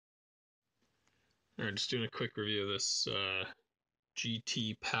Alright, just doing a quick review of this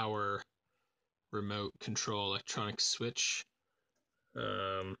G.T.Power remote control electronic switch.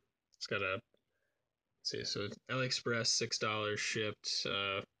 It's got a, let's see, so AliExpress, $6 shipped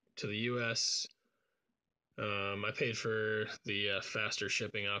to the US. I paid for the faster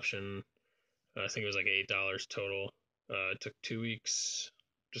shipping option. I think it was like $8 total. It took 2 weeks,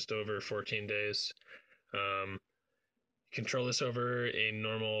 just over 14 days. Control this over a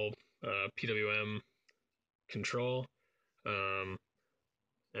normal PWM control, and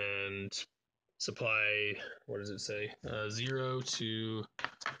supply, what does it say, 0 to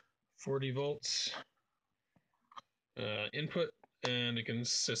 40 volts input, and it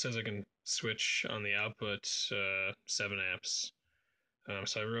says I can switch on the output 7 amps.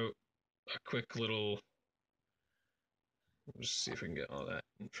 So I wrote a quick little, just see if we can get all that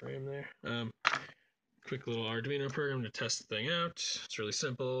in frame there. Quick little Arduino program to test the thing out. It's really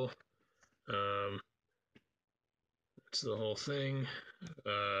simple. That's the whole thing.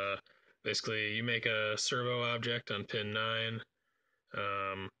 Basically, you make a servo object on pin 9.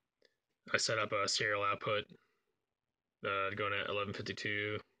 I set up a serial output going at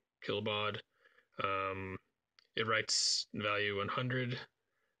 1152 kilobaud. It writes value 100.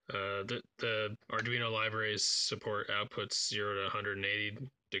 The Arduino libraries support outputs 0 to 180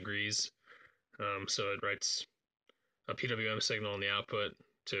 degrees. So it writes a PWM signal on the output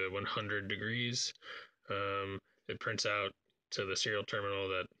to 100 degrees. It prints out to the serial terminal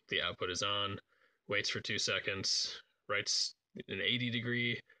that the output is on, waits for 2 seconds, writes an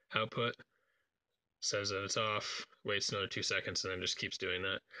 80-degree output, says that it's off, waits another 2 seconds, and then just keeps doing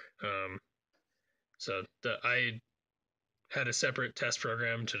that. I had a separate test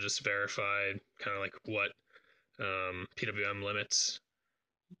program to just verify kind of like what PWM limits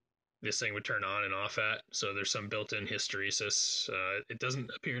this thing would turn on and off at. So there's some built-in hysteresis. It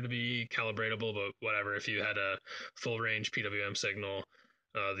doesn't appear to be calibratable, but whatever. If you had a full-range PWM signal,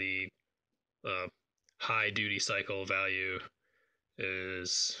 the high duty cycle value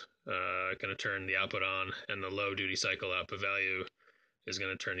is going to turn the output on, and the low duty cycle output value is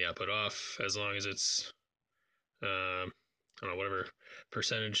going to turn the output off, as long as it's I don't know, whatever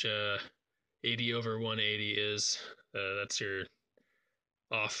percentage 80 over 180 is. That's your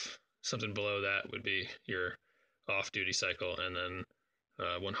off. Something below that would be your off duty cycle, and then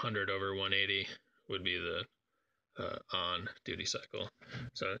 100 over 180 would be the on duty cycle.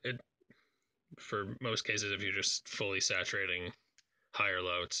 So for most cases, if you're just fully saturating high or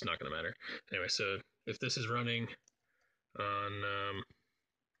low, it's not going to matter. Anyway, so if this is running on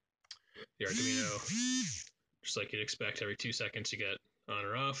the Arduino, just like you'd expect, every 2 seconds you get on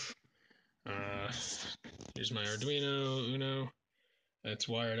or off. Here's my Arduino Uno. It's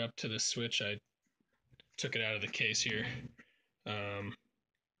wired up to this switch. I took it out of the case here.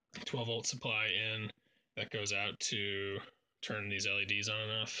 12-volt supply in. That goes out to turn these LEDs on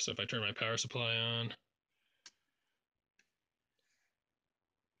and off. So if I turn my power supply on,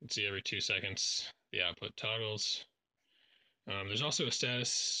 you can see every 2 seconds the output toggles. There's also a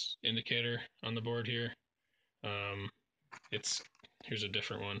status indicator on the board here. Here's a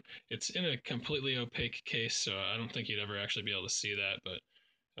different one. It's in a completely opaque case, so I don't think you'd ever actually be able to see that, but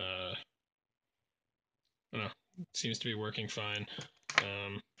I don't know, it seems to be working fine.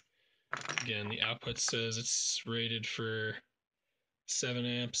 Again, the output says it's rated for 7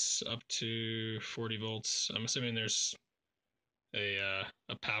 amps up to 40 volts. I'm assuming there's a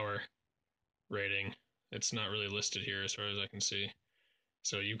power rating. It's not really listed here as far as I can see.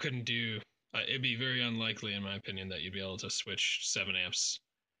 So you couldn't do, it'd be very unlikely, in my opinion, that you'd be able to switch 7 amps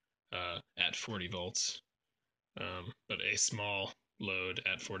at 40 volts. But a small load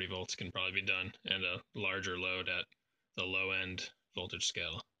at 40 volts can probably be done, and a larger load at the low end voltage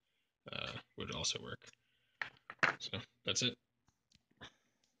scale would also work. So that's it.